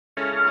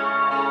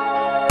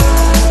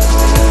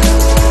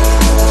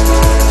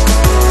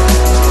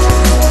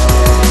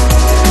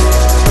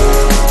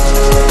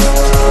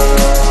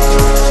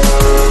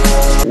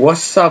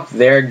What's up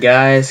there,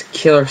 guys?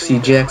 Killer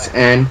CJX,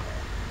 and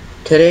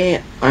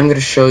today I'm going to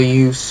show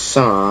you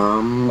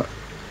some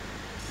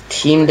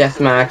team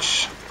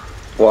deathmatch,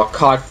 well,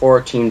 COD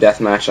 4 team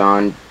deathmatch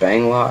on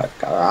Bangla.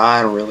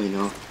 I don't really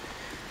know.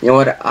 You know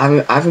what?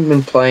 I haven't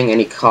been playing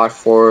any COD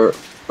 4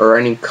 or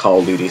any Call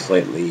of Duties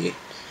lately.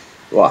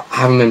 Well, I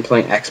haven't been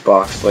playing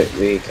Xbox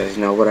lately because,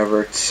 you know,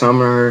 whatever, it's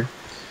summer,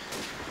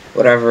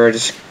 whatever,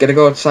 just gotta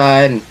go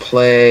outside and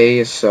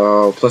play.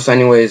 So, plus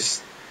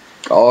anyways,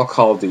 all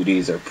Call of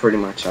Duties are pretty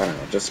much, I don't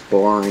know, just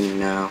boring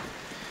now.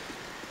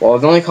 Well,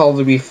 the only Call of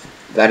Duty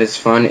that is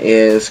fun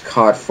is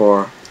COD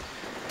 4,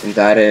 and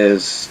that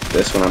is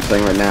this one I'm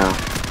playing right now.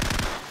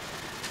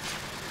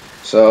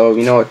 So,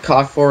 you know what,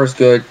 COD 4 is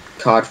good,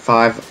 COD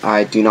 5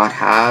 I do not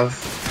have,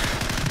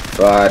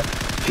 but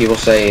people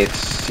say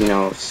it's, you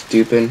know,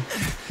 stupid,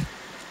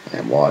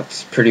 and well,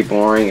 it's pretty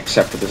boring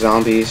except for the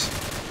zombies.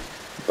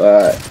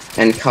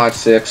 And COD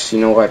 6, you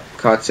know what,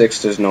 COD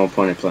 6 there's no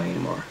point in playing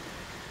anymore.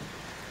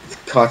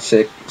 COD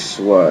 6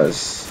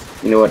 was,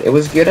 you know what, it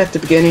was good at the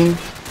beginning,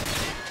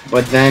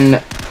 but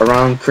then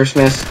around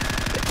Christmas,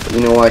 you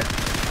know what,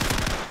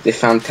 they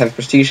found 10th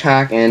Prestige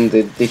hack, and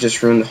they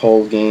just ruined the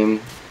whole game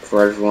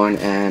for everyone,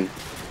 and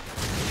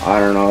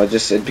I don't know,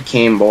 it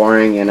became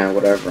boring, and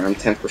whatever, I'm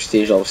 10th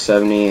Prestige level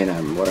 70, and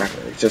I'm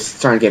whatever, it's just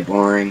starting to get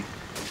boring.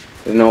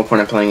 There's no point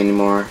in playing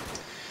anymore.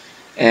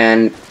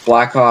 And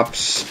Black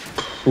Ops,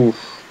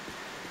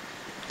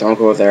 don't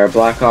go there.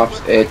 Black Ops,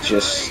 it's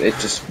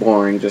just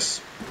boring,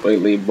 just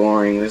completely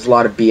boring. There's a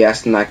lot of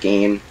BS in that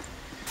game,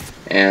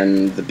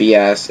 and the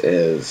BS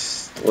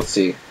is, let's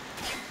see,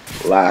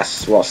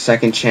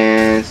 second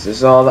chance.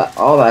 There's all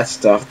that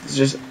stuff. It's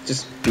just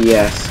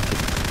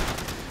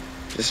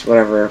BS. Just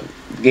whatever.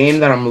 The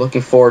game that I'm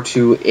looking forward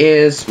to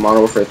is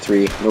Modern Warfare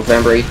 3,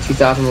 November 8th,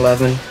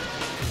 2011.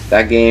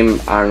 That game,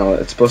 I don't know,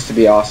 it's supposed to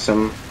be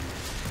awesome.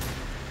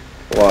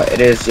 Well,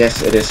 it is,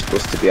 yes, it is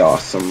supposed to be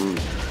awesome,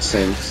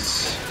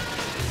 since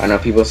I know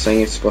people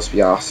saying it's supposed to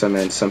be awesome,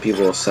 and some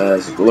people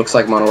says it looks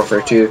like Modern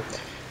Warfare 2,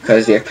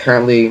 because they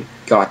apparently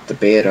got the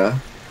beta.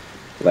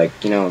 Like,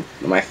 you know,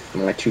 my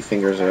two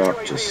fingers are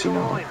up, just, you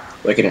know,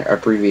 like an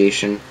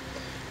abbreviation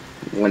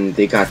when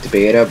they got the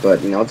beta,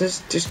 but, you know,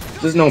 there's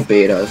no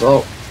betas.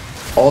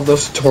 All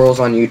those tutorials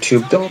on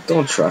YouTube,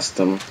 don't trust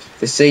them.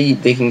 They say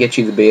they can get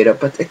you the beta,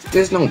 but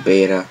there's no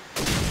beta.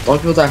 The only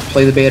people that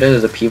play the beta are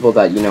the people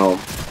that, you know,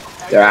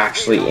 they're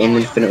actually in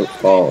Infinite,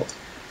 well,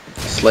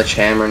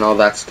 Sledgehammer and all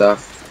that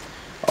stuff.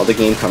 All the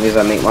game companies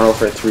that make Modern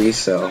Warfare 3,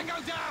 so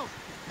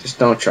just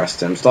don't trust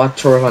them. There's a lot of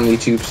tutorials on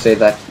YouTube say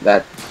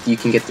that you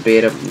can get the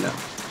beta. No,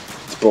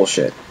 it's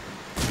bullshit.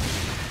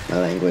 My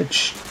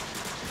language.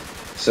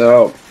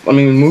 So let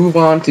me move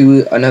on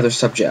to another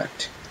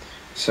subject.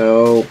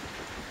 So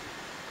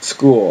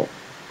school.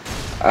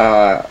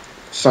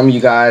 Some of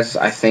you guys,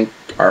 I think,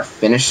 are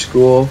finished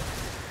school.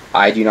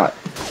 I do not.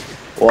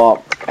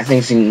 Well, I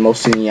think it's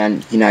mostly in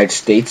the United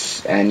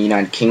States and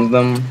United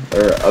Kingdom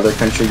or other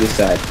countries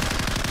that,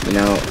 you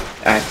know,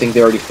 I think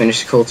they already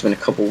finished school. It's been a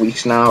couple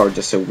weeks now, or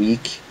just a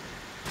week.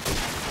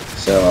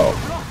 So,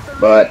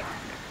 but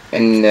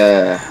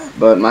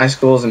my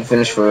school isn't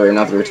finished for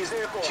another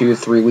 2 or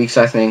 3 weeks,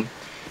 I think.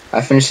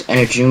 I finished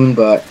end of June,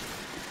 but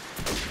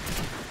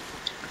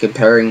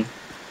comparing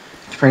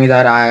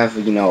that, I have,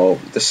 you know,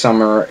 the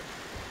summer.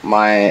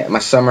 My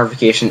summer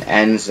vacation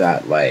ends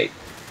at like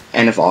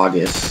end of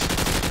August.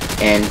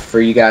 And for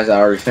you guys that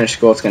already finished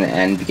school, it's gonna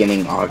end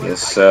beginning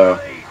August. So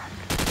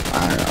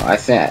I don't know. I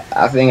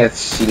think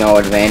it's, you know,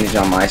 advantage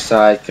on my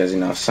side, because, you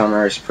know,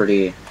 summer is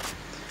pretty.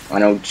 I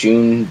know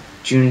June,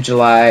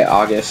 July,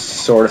 August,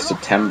 sort of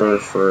September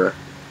for,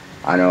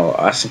 I know,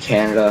 us in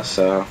Canada.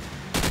 So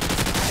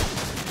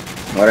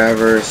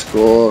whatever.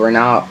 School right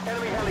now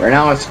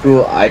at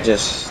school, I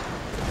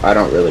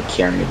don't really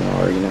care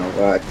anymore. You know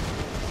what?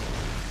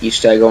 Each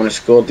day going to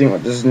school,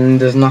 there's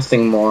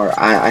nothing more.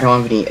 I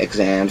don't have any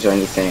exams or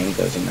anything,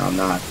 because, you know, I'm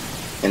not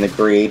in the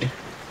grade.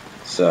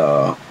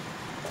 So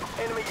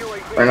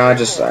right now I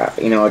just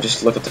you know, I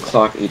just look at the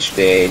clock each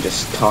day,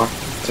 just talk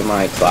to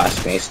my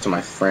classmates, to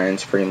my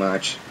friends, pretty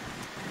much.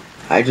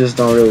 I just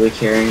don't really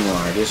care anymore.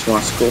 I just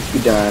want school to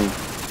be done.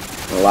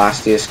 The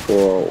last day of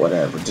school,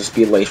 whatever. Just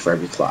be late for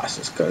every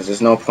classes, because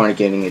there's no point in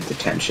getting a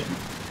detention.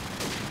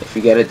 If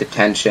you get a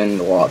detention,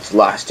 well, it's the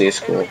last day of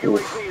school.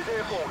 Oof.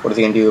 What are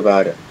they gonna do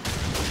about it?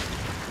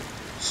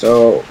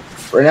 So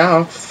right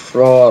now,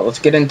 let's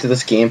get into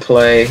this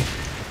gameplay.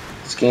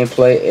 This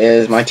gameplay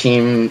is, my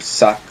team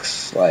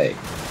sucks, like,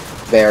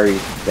 very,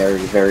 very,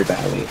 very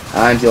badly.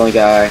 I'm the only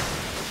guy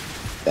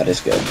that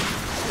is good.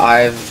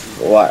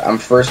 I'm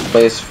first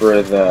place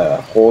for the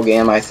whole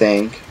game, I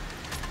think.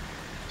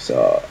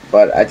 So,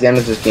 but at the end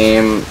of this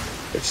game,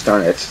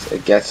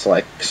 it gets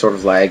like sort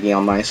of laggy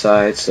on my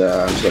side, so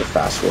I'm just gonna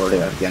fast forward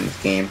it at the end of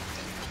the game.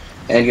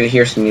 And you're gonna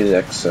hear some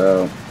music,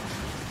 so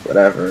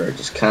whatever, it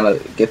just kind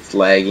of gets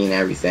laggy and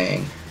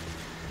everything.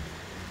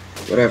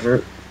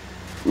 Whatever.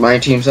 My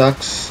team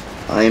sucks.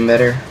 I am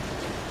better.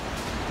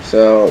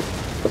 So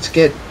let's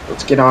get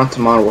let's get on to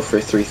Modern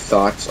Warfare 3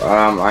 thoughts.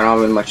 I don't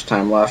have much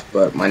time left,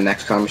 but my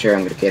next commentary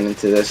I'm gonna get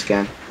into this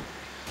again.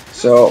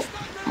 So,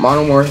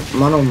 Modern Warfare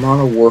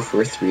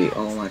 3.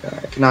 Oh my god,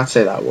 I cannot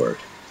say that word.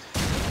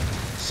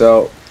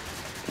 So,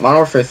 Modern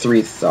Warfare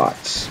 3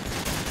 thoughts.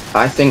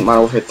 I think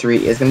Modern Warfare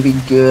 3 is gonna be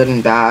good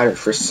and bad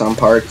for some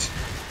parts,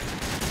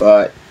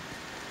 but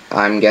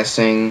I'm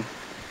guessing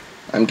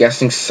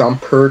some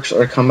perks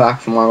are come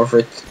back from Modern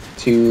Warfare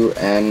 2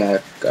 and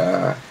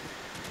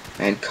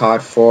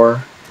COD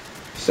 4.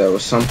 So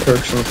some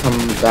perks are gonna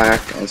come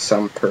back, and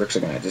some perks are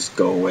gonna just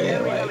go away,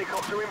 like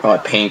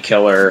probably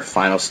Painkiller,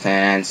 Final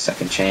Stand,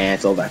 Second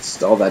Chance, all that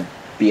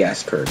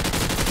BS perk.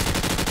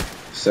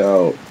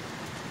 So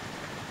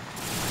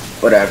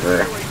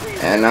whatever.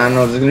 And I don't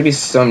know, there's gonna be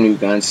some new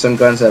guns, some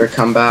guns that are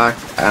come back.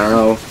 I don't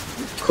know.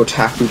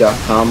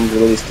 Kotaku.com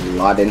released a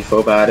lot of info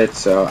about it,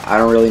 so I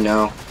don't really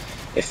know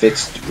if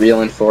it's real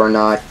info or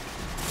not,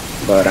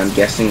 but I'm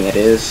guessing it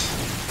is,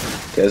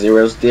 because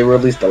they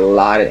released a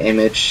lot of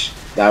image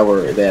that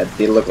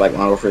they look like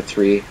Modern Warfare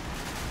 3,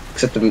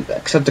 except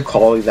the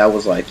quality that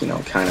was like, you know,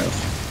 kind of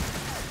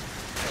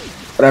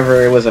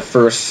whatever. It was a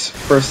first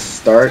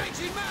start,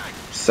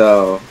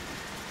 so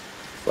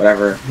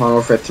whatever. Modern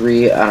Warfare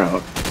 3, I don't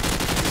know,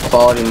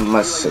 quality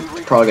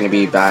probably gonna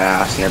be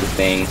badass and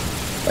everything,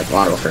 like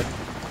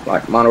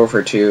Modern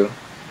Warfare 2,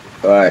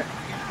 but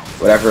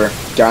whatever.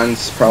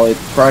 Guns, probably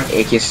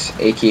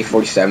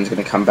AK-47 is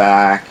gonna come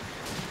back.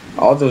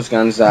 All those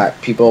guns that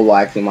people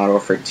like in Modern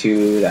Warfare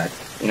 2, that,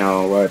 you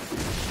know,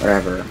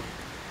 whatever.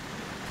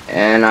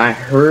 And I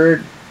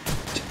heard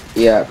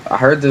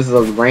there's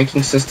a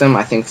ranking system.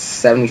 I think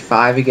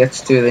 75 it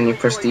gets to, then you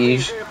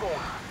prestige,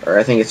 or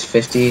I think it's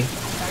 50.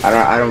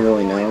 I don't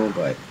really know,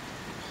 but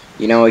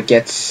you know, it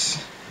gets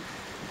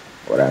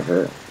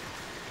whatever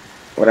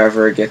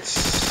it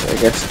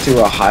gets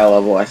to a high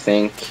level. I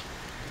think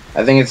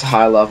it's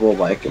high level,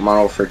 like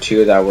Modern Warfare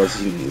 2 that was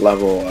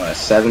level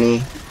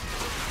 70.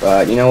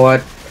 But you know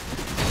what?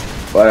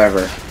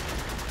 Whatever.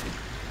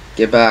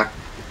 Get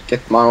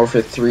Modern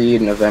Warfare 3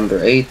 November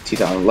 8th,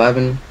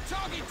 2011.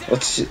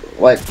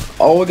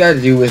 All we gotta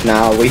do is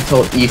now wait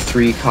till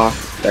E3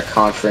 the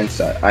conference.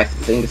 I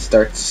think it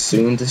starts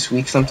soon this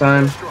week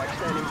sometime.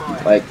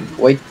 Like,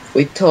 wait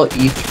till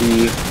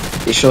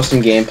E3, they show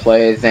some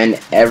gameplay, then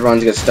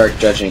everyone's gonna start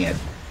judging it.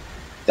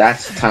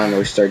 That's the time that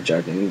we start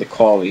judging the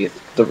quality.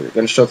 They're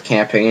gonna show the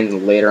campaign,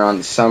 and later on in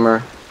the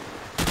summer,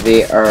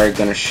 they are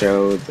gonna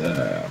show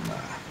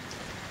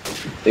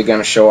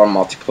our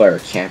multiplayer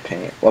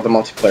campaign. Well, the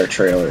multiplayer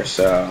trailer.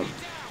 So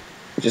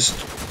just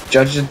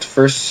judge it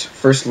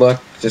first look.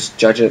 Just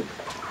judge it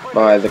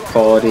by the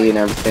quality and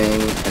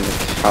everything, and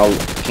how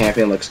the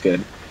campaign looks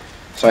good.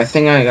 So I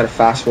think I gotta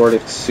fast forward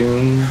it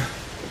soon.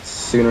 It's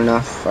soon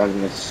enough. I'm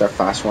gonna start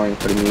fast forwarding,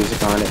 putting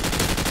music on it.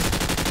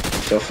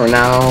 So for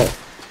now,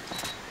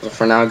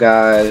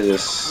 guys,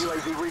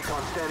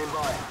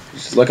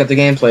 just look at the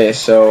gameplay.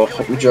 So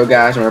hope you enjoy,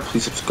 guys. Remember,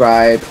 please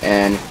subscribe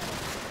and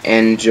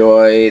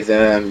enjoy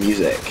the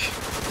music.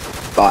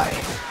 Bye.